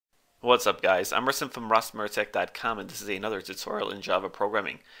What's up guys, I'm Rustin from rosmertech.com and this is another tutorial in Java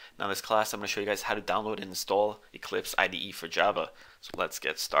programming. Now in this class I'm going to show you guys how to download and install Eclipse IDE for Java. So let's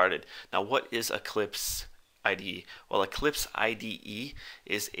get started. Now what is Eclipse IDE? Well, Eclipse IDE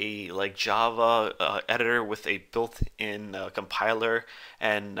is a Java editor with a built-in compiler,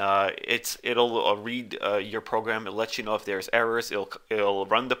 and it'll read your program. It'll let you know if there's errors. It'll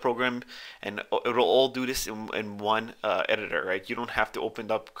run the program, and it'll all do this in one editor. Right? You don't have to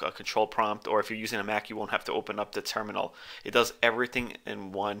open up a control prompt, or if you're using a Mac, you won't have to open up the terminal. It does everything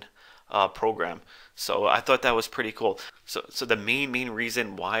in one program. So I thought that was pretty cool. So the main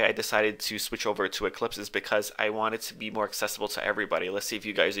reason why I decided to switch over to Eclipse is because I want it to be more accessible to everybody. Let's say if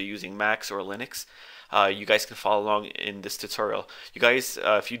you guys are using Macs or Linux, you guys can follow along in this tutorial. You guys,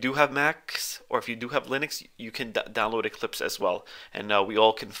 if you do have Macs or if you do have Linux, you can download Eclipse as well, and we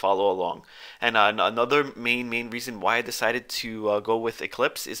all can follow along. And another main reason why I decided to go with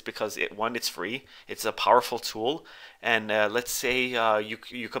Eclipse is because it's free, it's a powerful tool, and let's say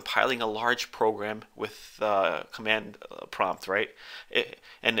you're compiling a large program with command prompt, right?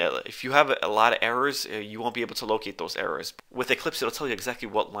 If you have a lot of errors, you won't be able to locate those errors. With Eclipse, it'll tell you exactly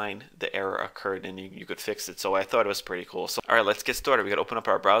what line the error occurred, and you could fix it. So I thought it was pretty cool. So all right, let's get started. We gotta open up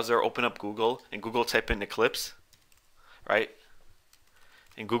our browser, open up Google, and Google type in Eclipse, right?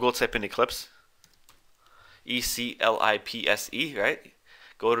 In Google type in Eclipse, Eclipse, right?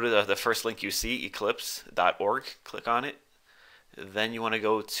 Go to the first link you see, eclipse.org, click on it. Then you want to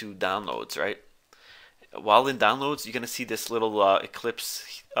go to downloads, right? While in downloads, you're going to see this little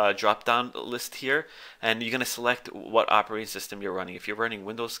Eclipse drop down list here, and you're going to select what operating system you're running. If you're running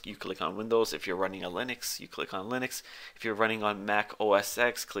Windows, you click on Windows. If you're running a Linux, you click on Linux. If you're running on Mac OS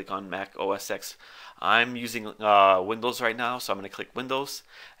X, click on Mac OS X. I'm using Windows right now, so I'm going to click Windows,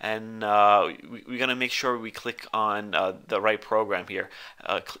 and we're going to make sure we click on the right program here.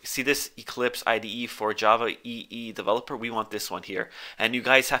 See this Eclipse IDE for Java EE developer? We want this one here. And you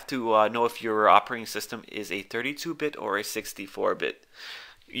guys have to know if your operating system is a 32-bit or a 64-bit.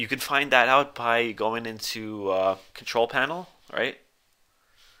 You can find that out by going into Control Panel, right?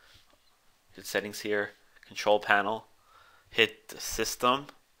 Hit Settings here, Control Panel, hit System,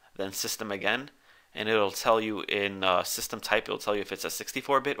 then System again, and it'll tell you in system type. It'll tell you if it's a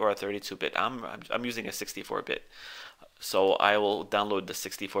 64-bit or a 32-bit. I'm using a 64-bit, so I will download the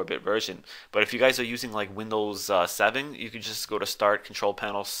 64-bit version. But if you guys are using like Windows 7, you can just go to Start, Control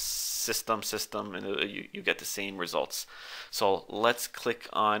Panel, System, and you get the same results. So let's click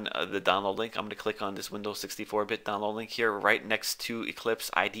on the download link. I'm going to click on this Windows 64-bit download link here, right next to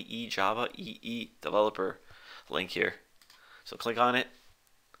Eclipse IDE Java EE developer link here. So click on it.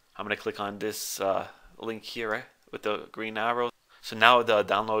 I'm going to click on this link here, right, with the green arrow. So now the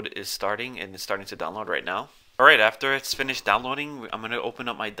download is starting, and it's starting to download right now. Alright, after it's finished downloading, I'm going to open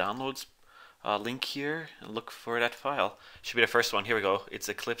up my downloads link here and look for that file. Should be the first one. Here we go. It's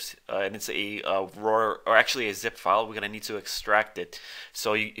Eclipse, and it's a RAW, or actually a zip file. We're going to need to extract it.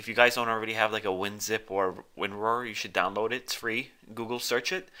 So if you guys don't already have like a WinZip or WinRAR, you should download it. It's free. Google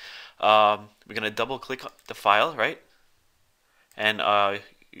search it. We're going to double click the file, right? And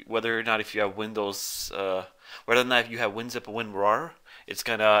whether or not if you have Windows, whether or not if you have WinZip or WinRAR, it's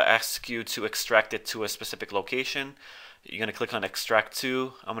gonna ask you to extract it to a specific location. You're gonna click on Extract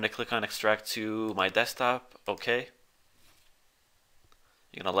to. I'm gonna click on Extract to my desktop. Okay.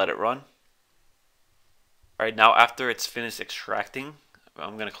 You're gonna let it run. All right. Now after it's finished extracting,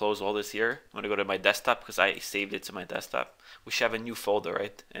 I'm gonna close all this here. I'm gonna go to my desktop because I saved it to my desktop. We should have a new folder,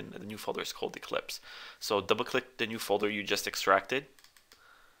 right? And the new folder is called Eclipse. So double click the new folder you just extracted.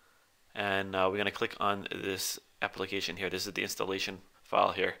 And we're going to click on this application here. This is the installation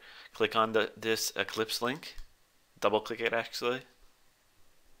file here. Click on this Eclipse link. Double click it actually.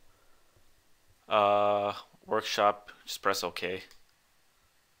 Workshop, just press OK.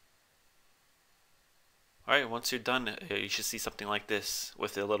 Alright, once you're done, you should see something like this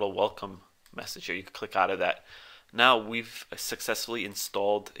with a little welcome message here. You can click out of that. Now we've successfully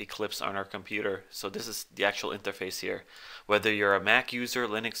installed Eclipse on our computer. So this is the actual interface here. Whether you're a Mac user,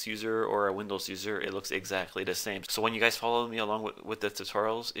 Linux user, or a Windows user, it looks exactly the same. So when you guys follow me along with the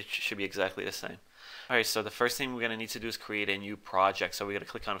tutorials, it should be exactly the same. Alright, so the first thing we're going to need to do is create a new project. So we're going to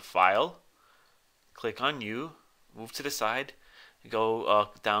click on File, click on New, move to the side, go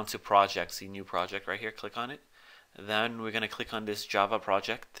down to Project. See New Project right here, click on it. Then we're going to click on this Java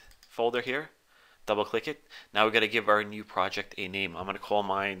project folder here. Double click it. Now we're going to give our new project a name. I'm going to call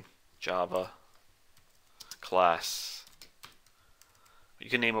mine Java class. You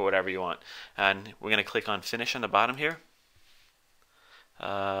can name it whatever you want. And we're going to click on Finish on the bottom here.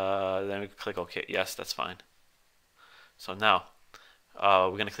 Then we click OK. Yes, that's fine. So now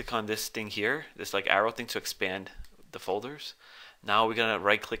we're gonna click on this thing here, this like arrow thing to expand the folders. Now we're gonna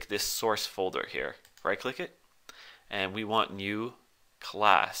right click this source folder here, right click it, and we want new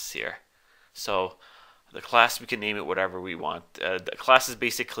class here. So the class, we can name it whatever we want. The class is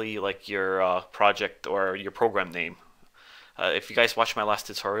basically like your project or your program name. If you guys watched my last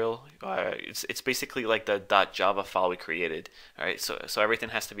tutorial, it's basically like the .java file we created. All right, so everything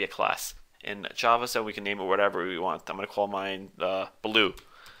has to be a class in Java, so we can name it whatever we want. I'm gonna call mine blue.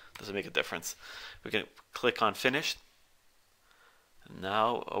 Doesn't make a difference. We can click on finish.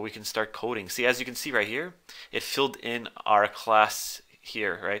 Now we can start coding. See, as you can see right here, it filled in our class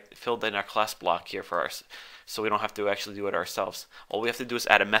here, right? It filled in our class block here for us, so we don't have to actually do it ourselves. All we have to do is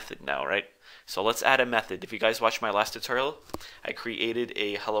add a method now, right? So let's add a method. If you guys watched my last tutorial, I created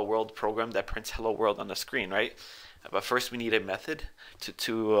a hello world program that prints hello world on the screen, right? But first we need a method.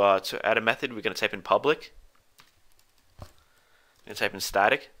 To add a method, we're going to type in public. We're going to type in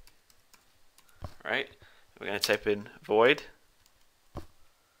static, right? We're going to type in void.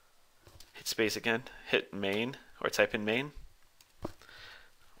 Hit space again, hit main, or type in main.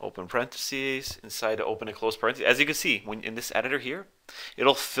 Open parentheses, inside the open and close parentheses. As you can see, when in this editor here,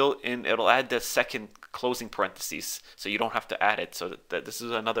 it'll fill in, it'll add the second closing parentheses, so you don't have to add it. So that this is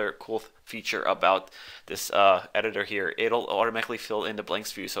another cool feature about this editor here. It'll automatically fill in the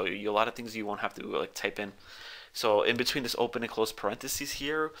blanks for you, so a lot of things you won't have to like type in. So in between this open and close parentheses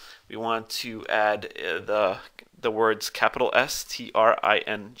here, we want to add the words capital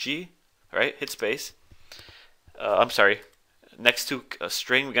STRING, right? Hit space. I'm sorry. Next to a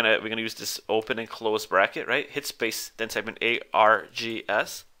string, we're gonna use this open and close bracket, right? Hit space, then type in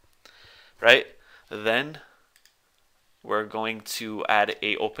ARGS, right? Then we're going to add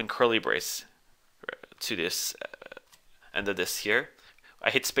a open curly brace to this end of this here.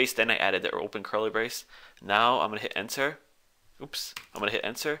 I hit space, then I added the open curly brace. Now I'm gonna hit enter. Oops, I'm gonna hit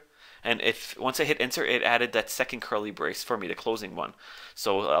enter. And once I hit enter, it added that second curly brace for me, the closing one.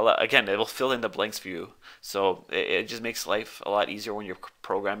 So again, it'll fill in the blanks for you. So it just makes life a lot easier when you're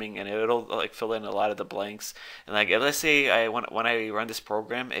programming, and it'll like fill in a lot of the blanks. And like let's say when I run this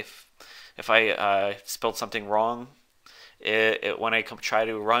program, if I spelled something wrong, when I try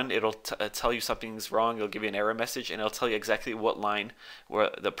to run, it'll tell you something's wrong. It'll give you an error message, and it'll tell you exactly what line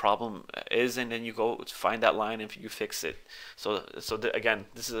where the problem is, and then you go find that line and you fix it. So again,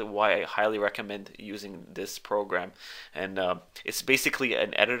 this is why I highly recommend using this program. And it's basically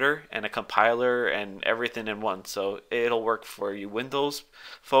an editor and a compiler and everything in one. So it'll work for you Windows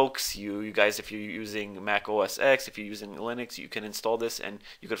folks, you guys, if you're using Mac OS X, if you're using Linux, you can install this and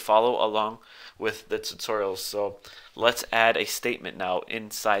you could follow along with the tutorials. So let's add a statement now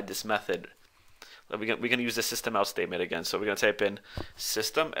inside this method. We're going to use the system out statement again. So we're going to type in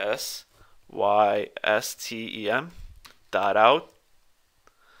system system dot out.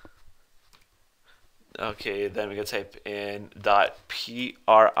 Okay, then we're going to type in dot print.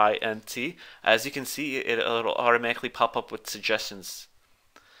 As you can see, it'll automatically pop up with suggestions.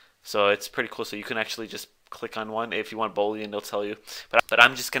 So it's pretty cool. So you can actually just click on one. If you want Boolean, they'll tell you. But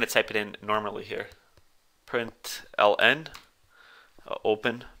I'm just going to type it in normally here. Print ln,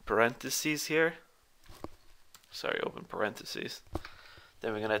 open parentheses here. Sorry, open parentheses.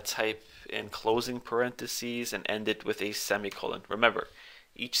 Then we're going to type in closing parentheses and end it with a semicolon. Remember,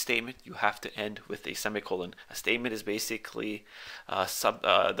 each statement you have to end with a semicolon. A statement is basically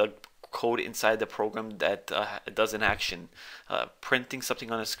the code inside the program that does an action. Printing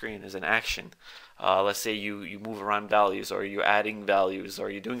something on a screen is an action. Let's say you move around values, or you're adding values, or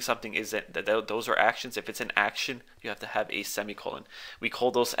you're doing something. Those are actions. If it's an action, you have to have a semicolon. We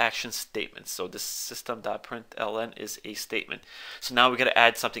call those action statements. So this system.println is a statement. So now we got to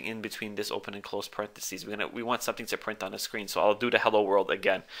add something in between this open and close parentheses. We want something to print on the screen. So I'll do the hello world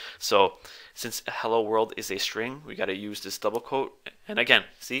again. So since hello world is a string, we got to use this double quote. And again,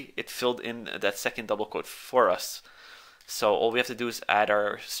 see, it filled in that second double quote for us. So all we have to do is add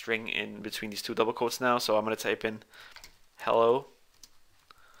our string in between these two double quotes now. So I'm going to type in hello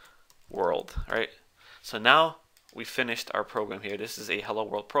world. All right. So now we finished our program here. This is a hello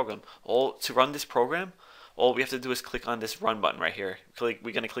world program. To run this program, all we have to do is click on this run button right here. We're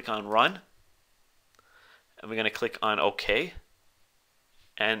going to click on run, and we're going to click on OK.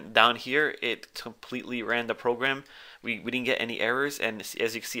 And down here, it completely ran the program. We didn't get any errors, and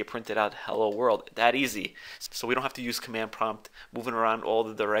as you can see, it printed out hello world. That easy. So we don't have to use command prompt, moving around all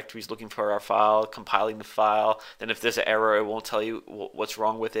the directories looking for our file, compiling the file. Then if there's an error, it won't tell you what's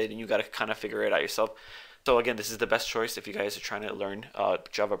wrong with it, and you got to kind of figure it out yourself. So again, this is the best choice if you guys are trying to learn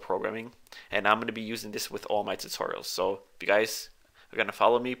Java programming, and I'm going to be using this with all my tutorials. So if you guys are going to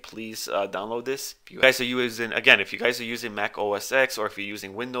follow me, please download this. If you guys are using, again, if you guys are using Mac OS X, or if you're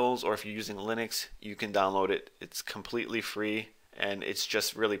using Windows, or if you're using Linux, you can download it. It's completely free and it's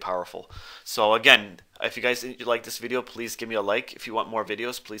just really powerful. So again, if you guys like this video, please give me a like. If you want more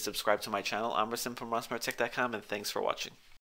videos, please subscribe to my channel. I'm Rasim from RossMartech.com, and thanks for watching.